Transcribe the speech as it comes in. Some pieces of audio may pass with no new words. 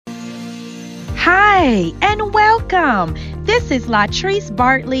Hi, and welcome. This is Latrice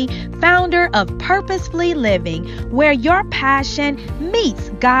Bartley, founder of Purposefully Living, where your passion meets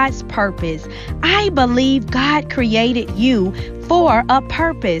God's purpose. I believe God created you for a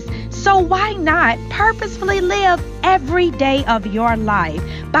purpose. So why not purposefully live every day of your life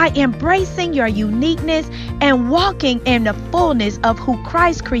by embracing your uniqueness and walking in the fullness of who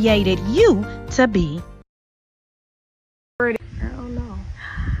Christ created you to be?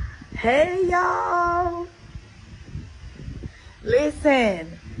 Hey y'all,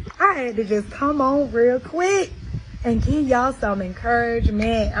 listen, I had to just come on real quick and give y'all some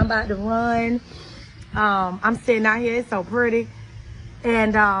encouragement. I'm about to run. I'm sitting out here, it's so pretty.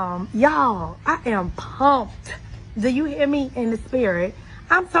 And y'all, I am pumped. Do you hear me in the spirit?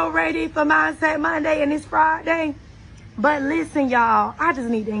 I'm so ready for Mindset Monday and it's Friday. But listen y'all, I just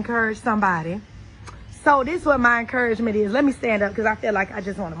need to encourage somebody. So this is what my encouragement is. Let me stand up because I feel like I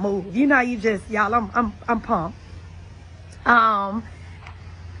just want to move. You know, y'all, I'm pumped. I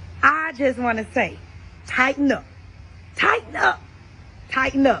just want to say, tighten up, tighten up,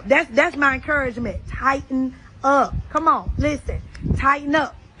 tighten up. That's my encouragement. Tighten up. Come on, listen, tighten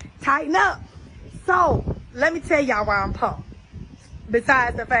up, tighten up. So let me tell y'all why I'm pumped.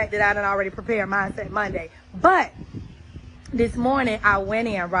 Besides the fact that I done already prepared Mindset Monday, but this morning I went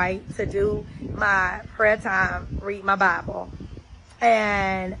in, right, to do my prayer time, read my Bible.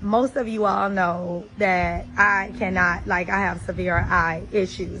 And most of you all know that I cannot, I have severe eye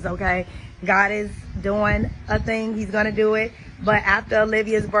issues, okay? God is doing a thing. He's going to do it. But after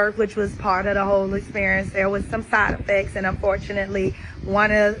Olivia's birth, which was part of the whole experience, there was some side effects. And unfortunately,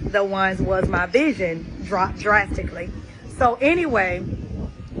 one of the ones was my vision dropped drastically. So anyway,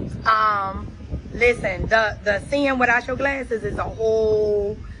 listen, the seeing without your glasses is a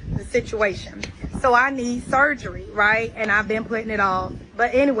whole situation. So I need surgery, right? And I've been putting it off.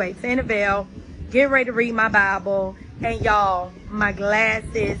 But anyway, to Annabelle, get ready to read my Bible. And y'all, my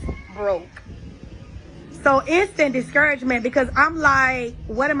glasses broke. So instant discouragement because I'm like,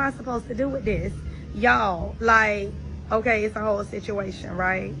 what am I supposed to do with this? Y'all, okay, it's a whole situation,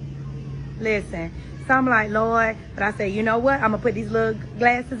 right? Listen. So I'm like, Lord, but I say, you know what? I'm going to put these little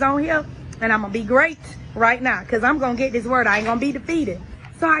glasses on here. And I'm going to be great right now because I'm going to get this word. I ain't going to be defeated.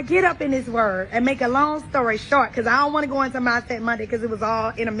 So I get up in this word and make a long story short because I don't want to go into Mindset Monday because it was all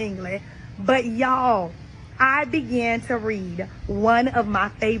intermingling. But y'all, I began to read one of my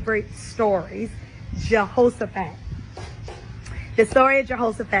favorite stories, Jehoshaphat. The story of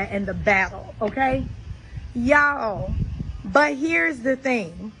Jehoshaphat and the battle, okay? Y'all, but here's the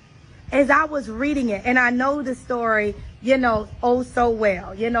thing. As I was reading it, and I know the story, oh so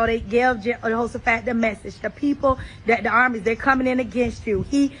well. They gave Jehoshaphat the message. The people, that the armies, they're coming in against you.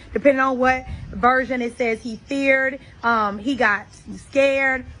 He, depending on what version it says, he feared, he got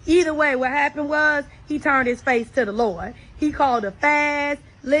scared. Either way, what happened was he turned his face to the Lord. He called a fast.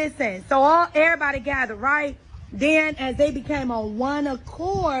 Listen, so everybody gathered, right? Then as they became on one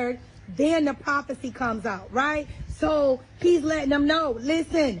accord, then the prophecy comes out, right? So he's letting them know,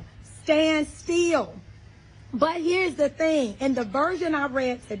 listen, stand still. But here's the thing. In the version I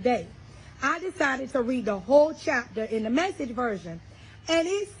read today, I decided to read the whole chapter in the Message version. And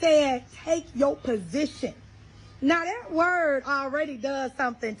it said, take your position. Now that word already does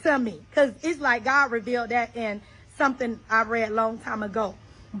something to me. Because it's like God revealed that in something I read a long time ago.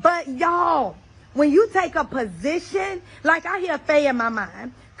 But y'all, when you take a position, I hear Faye in my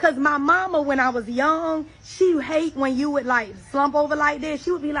mind. Because my mama, when I was young, she hate when you would slump over like this.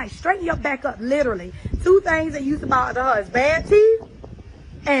 She would be like, straighten your back up, literally. Two things that used to bother her is bad teeth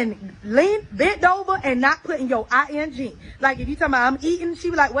and bent over and not putting your ing. If you talking about I'm eating,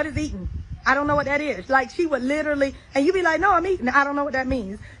 she be like, what is eating? I don't know what that is. She would literally, and you be like, no, I'm eating. I don't know what that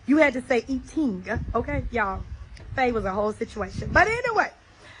means. You had to say eating, okay, y'all. Faye was a whole situation. But anyway.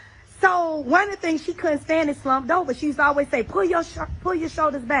 So one of the things she couldn't stand is slumped over. She used to always say, pull your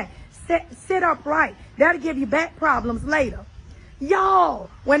shoulders back. Sit upright. That'll give you back problems later. Y'all,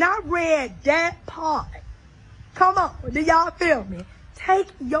 when I read that part, come on, do y'all feel me? Take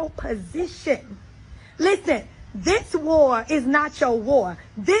your position. Listen, this war is not your war.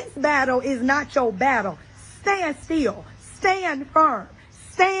 This battle is not your battle. Stand still. Stand firm.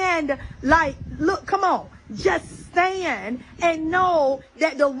 Stand look, come on. Just stand and know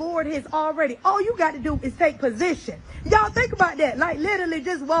that the Lord has already, all you got to do is take position. Y'all think about that. Literally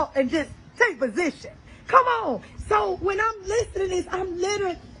just walk and just take position. Come on. So when I'm listening to this, I'm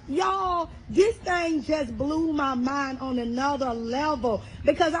literally, y'all, this thing just blew my mind on another level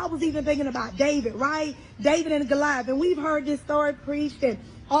because I was even thinking about David, right? David and Goliath. And we've heard this story preached and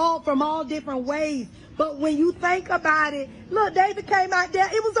from all different ways. But when you think about it, look, David came out there.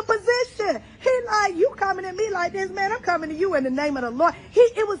 It was a position. He like, you coming at me like this, man. I'm coming to you in the name of the Lord.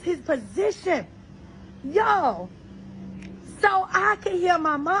 It was his position. Yo. So I can hear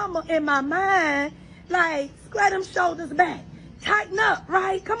my mama in my mind, like, square them shoulders back. Tighten up,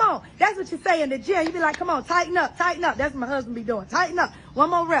 right? Come on. That's what you say in the gym. You be like, come on, tighten up, tighten up. That's what my husband be doing. Tighten up.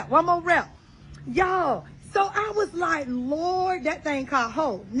 One more rep, one more rep. Y'all, so I was like, Lord, that thing caught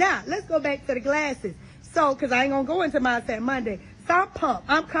hold. Now, let's go back to the glasses. So, because I ain't going to go into mindset Monday. So I'm pumped.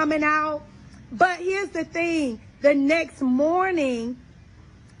 I'm coming out. But here's the thing. The next morning,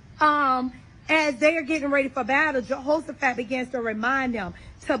 as they are getting ready for battle, Jehoshaphat begins to remind them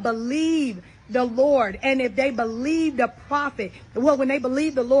to believe the Lord. And if they believe the prophet, well, when they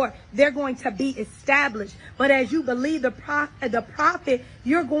believe the Lord, they're going to be established. But as you believe the prophet,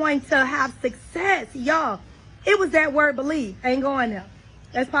 you're going to have success. Y'all, it was that word believe. Ain't going there.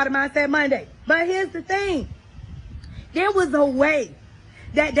 That's part of Mindset Monday. But here's the thing. There was a way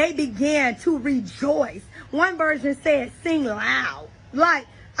that they began to rejoice. One version said sing loud. Like,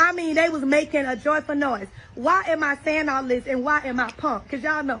 I mean, they was making a joyful noise. Why am I saying all this and why am I pumped? Because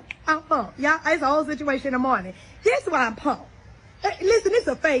y'all know I'm pumped. Y'all, it's a whole situation in the morning. This is why I'm pumped. Listen, it's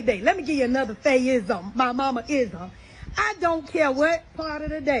a faith day. Let me give you another faith-ism. My mama-ism. I don't care what part of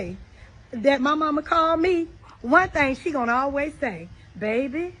the day that my mama called me. One thing she gonna always say,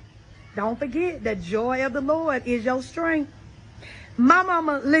 baby, don't forget the joy of the Lord is your strength. My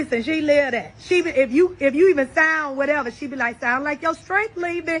mama, listen, she lived that. If you even sound whatever, she be like, sound like your strength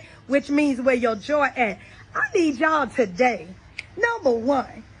leaving, which means where your joy at. I need y'all today, number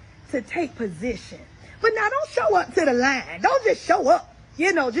one, to take position. But now don't show up to the line. Don't just show up,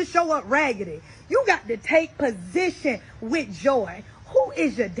 just show up raggedy. You got to take position with joy. Who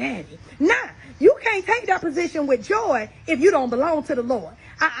is your daddy? Now, you can't take that position with joy if you don't belong to the Lord.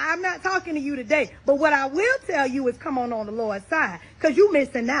 I'm not talking to you today, but what I will tell you is come on the Lord's side, because you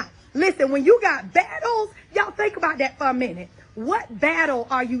missing out. Listen, when you got battles, y'all think about that for a minute. What battle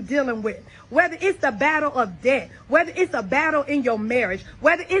are you dealing with? Whether it's the battle of debt, whether it's a battle in your marriage,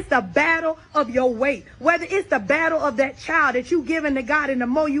 whether it's the battle of your weight, whether it's the battle of that child that you giving to God, and the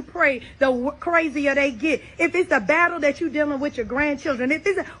more you pray, the crazier they get. If it's the battle that you dealing with your grandchildren,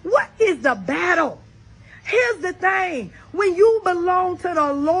 what is the battle? Here's the thing. When you belong to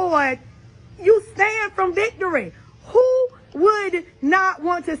the Lord, you stand from victory. Who would not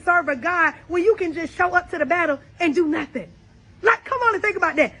want to serve a God when you can just show up to the battle and do nothing? Like, come on and think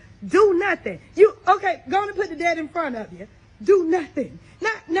about that. Do nothing. Okay, go on and put the dead in front of you. Do nothing.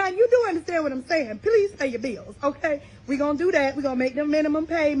 Now, you do understand what I'm saying. Please pay your bills, okay? We're going to do that. We're going to make them minimum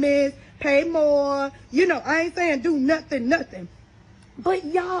payments, pay more. I ain't saying do nothing. But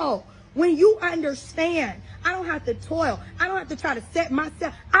y'all, when you understand, I don't have to toil. I don't have to try to set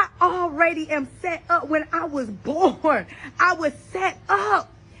myself. I already am set up. When I was born, I was set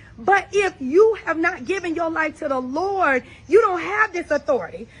up. But if you have not given your life to the Lord, you don't have this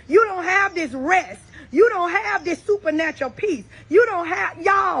authority. You don't have this rest. You don't have this supernatural peace. You don't have,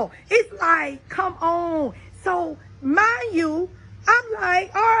 y'all, it's like, come on. So, mind you, I'm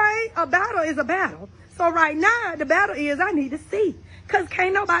like, all right, a battle is a battle. So right now, the battle is I need to see. Because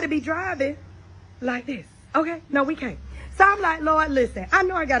can't nobody be driving like this. Okay? No, we can't. So I'm like, Lord, listen, I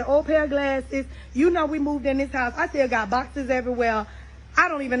know I got an old pair of glasses. We moved in this house. I still got boxes everywhere. I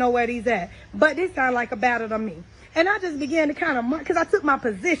don't even know where these at. But this sounds like a battle to me. And I just began to kind of, because I took my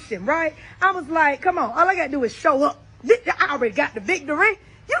position, right? I was like, come on, all I got to do is show up. I already got the victory.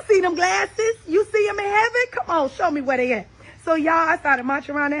 You see them glasses? You see them in heaven? Come on, show me where they at. So y'all, I started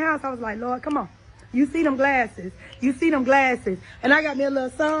marching around the house. I was like, Lord, come on. You see them glasses. You see them glasses. And I got me a little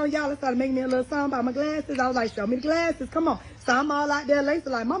song. Y'all started making me a little song about my glasses. I was like, show me the glasses. Come on. So I'm all out there. Lacey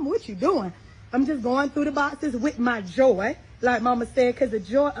like, Mama, what you doing? I'm just going through the boxes with my joy. Like Mama said, because the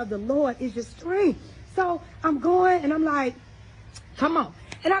joy of the Lord is your strength. So I'm going and I'm like, come on.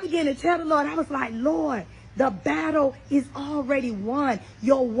 And I began to tell the Lord, I was like, Lord, the battle is already won.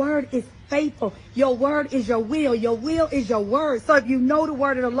 Your word is faithful. Your word is your will. Your will is your word. So if you know the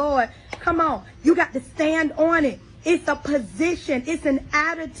word of the Lord, come on. You got to stand on it. It's a position. It's an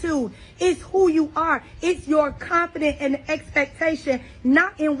attitude. It's who you are. It's your confidence and expectation,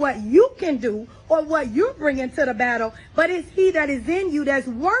 not in what you can do or what you're bringing to the battle, but it's he that is in you that's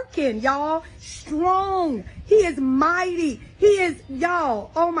working, y'all. Strong. He is mighty. He is, y'all,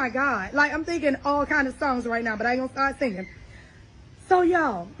 oh my God. Like, I'm thinking all kind of songs right now, but I ain't gonna start singing. So,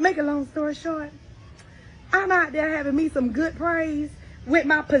 y'all, make a long story short, I'm out there having me some good praise with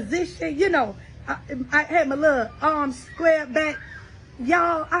my position, I had my little arms squared back.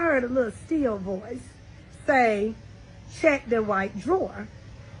 Y'all, I heard a little still voice say, check the white drawer.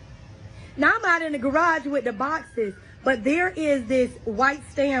 Now, I'm out in the garage with the boxes, But there is this white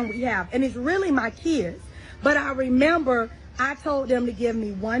stand we have, and it's really my kids. But I remember I told them to give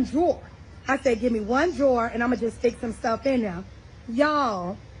me one drawer. I said, give me one drawer, and I'm going to just stick some stuff in there.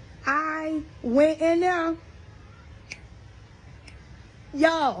 Y'all, I went in there.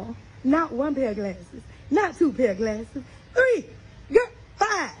 Y'all, not one pair of glasses, not two pair of glasses, 3,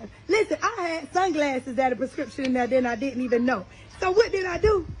 5. Listen, I had sunglasses that a prescription in there, then I didn't even know. So what did I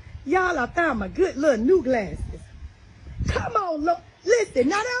do? Y'all, I found my good little new glasses. Come on, look. Listen,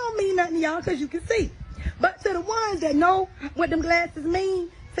 now that don't mean nothing to y'all because you can see. But to the ones that know what them glasses mean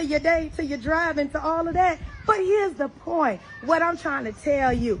to your day, to your driving, to all of that. But here's the point. What I'm trying to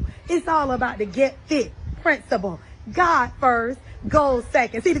tell you, it's all about the get fit principle. God first, goal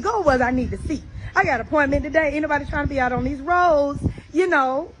second. See, the goal was I need to see. I got an appointment today. Anybody trying to be out on these roads, you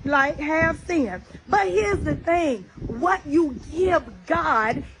know, like have sin. But here's the thing. What you give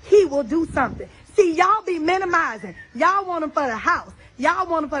God, he will do something. See, y'all be minimizing. Y'all want him for the house. Y'all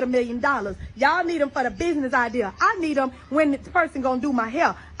want him for the $1 million. Y'all need him for the business idea. I need him when the person gonna do my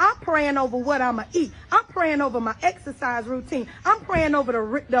hair. I'm praying over what I'ma eat. I'm praying over my exercise routine. I'm praying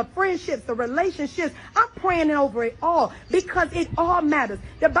over the friendships, the relationships. I'm praying over it all because it all matters.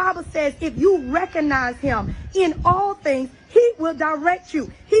 The Bible says if you recognize him in all things, he will direct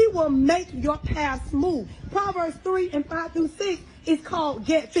you. He will make your path smooth. Proverbs 3:5-6 is called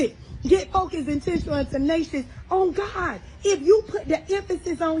get fit. Get focused, intentional, and tenacious on God. If you put the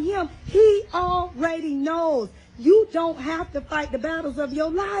emphasis on him, he already knows. You don't have to fight the battles of your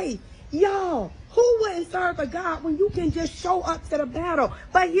life. Y'all, who wouldn't serve a God when you can just show up to the battle?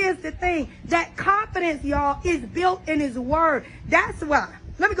 But here's the thing. That confidence, y'all, is built in his word. That's why.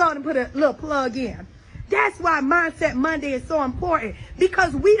 Let me go ahead and put a little plug in. That's why Mindset Monday is so important,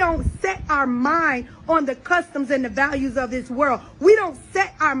 because we don't set our mind on the customs and the values of this world. We don't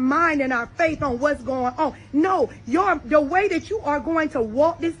set our mind and our faith on what's going on. No, the way that you are going to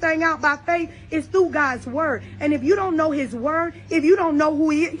walk this thing out by faith is through God's word. And if you don't know his word, if you don't know who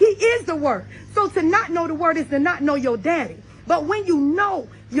he is the word. So to not know the word is to not know your daddy. But when you know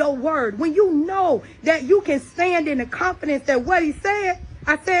your word, when you know that you can stand in the confidence that what he said,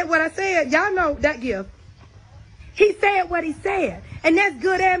 I said what I said, y'all know that gift. He said what he said, and that's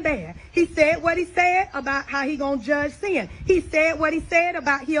good and bad. He said what he said about how he gonna judge sin. He said what he said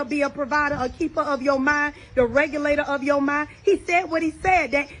about he'll be a provider, a keeper of your mind, the regulator of your mind. He said what he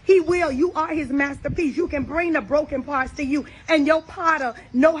said, that he will. You are his masterpiece. You can bring the broken parts to you, and your potter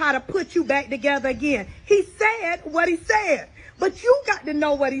know how to put you back together again. He said what he said. But you got to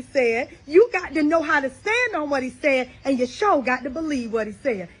know what he said. You got to know how to stand on what he said, and you sure got to believe what he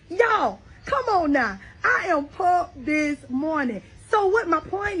said. Y'all, come on now. I am pumped this morning. So what my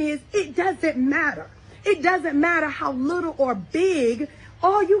point is, it doesn't matter. It doesn't matter how little or big.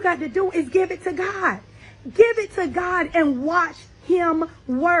 All you got to do is give it to God. Give it to God and watch him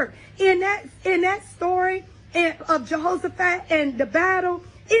work. In that story of Jehoshaphat and the battle,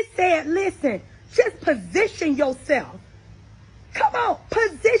 it said, listen, just position yourself. Come on,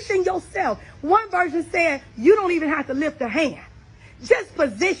 position yourself. One version said, you don't even have to lift a hand. Just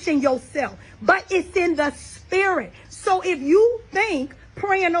position yourself. But it's in the spirit. So if you think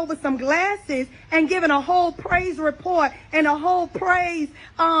praying over some glasses and giving a whole praise report and a whole praise,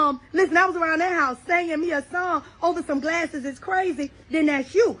 listen, I was around that house singing me a song over some glasses is crazy, then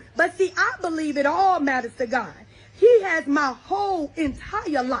that's you. But see, I believe it all matters to God. He has my whole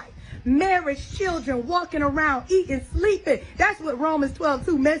entire life. Marriage, children, walking around, eating, sleeping. That's what Romans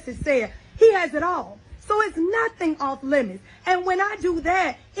 12:2 message said. He has it all. So it's nothing off limits. And when I do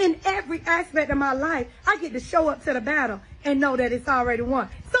that in every aspect of my life, I get to show up to the battle and know that it's already won.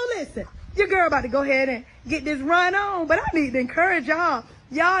 So listen, your girl about to go ahead and get this run on, but I need to encourage y'all.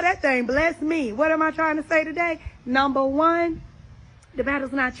 Y'all, that thing blessed me. What am I trying to say today? Number one, the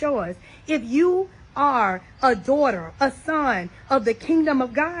battle's not yours. If you are a daughter, a son of the kingdom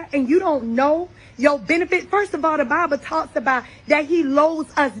of God, and you don't know your benefit, first of all, the Bible talks about that he loads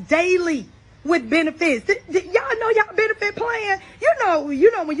us daily with benefits. Y'all know y'all benefit plan. You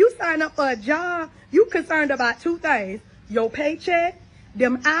know when you sign up for a job, you concerned about two things: your paycheck,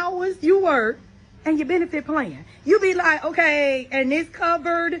 them hours you work, and your benefit plan. You be like, okay, and this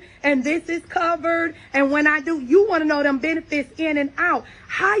covered, and this is covered, and when I do, you want to know them benefits in and out.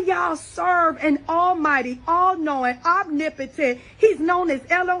 How y'all serve an almighty, all-knowing, omnipotent, he's known as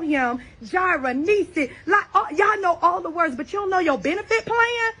Elohim, Jireh, Nisi. Like, y'all know all the words, but you don't know your benefit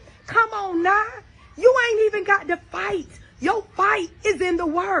plan? Come on now. You ain't even got to fight. Your fight is in the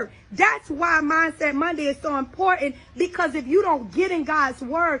word. That's why Mindset Monday is so important, because if you don't get in God's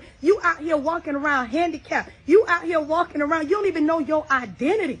word, you out here walking around handicapped. You out here walking around, you don't even know your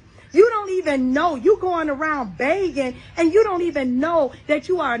identity. You don't even know. You going around begging, and you don't even know that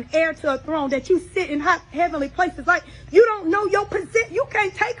you are an heir to a throne, that you sit in hot heavenly places. Like, you don't know your position. You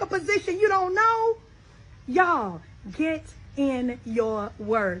can't take a position you don't know. Y'all, get in your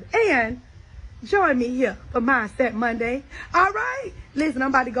word. And join me here for Mindset Monday. All right? Listen, I'm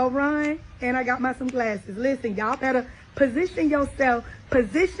about to go run, and I got my some glasses. Listen, y'all better position yourself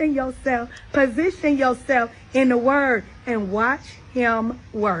in the word and watch him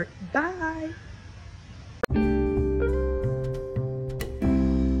work. Bye.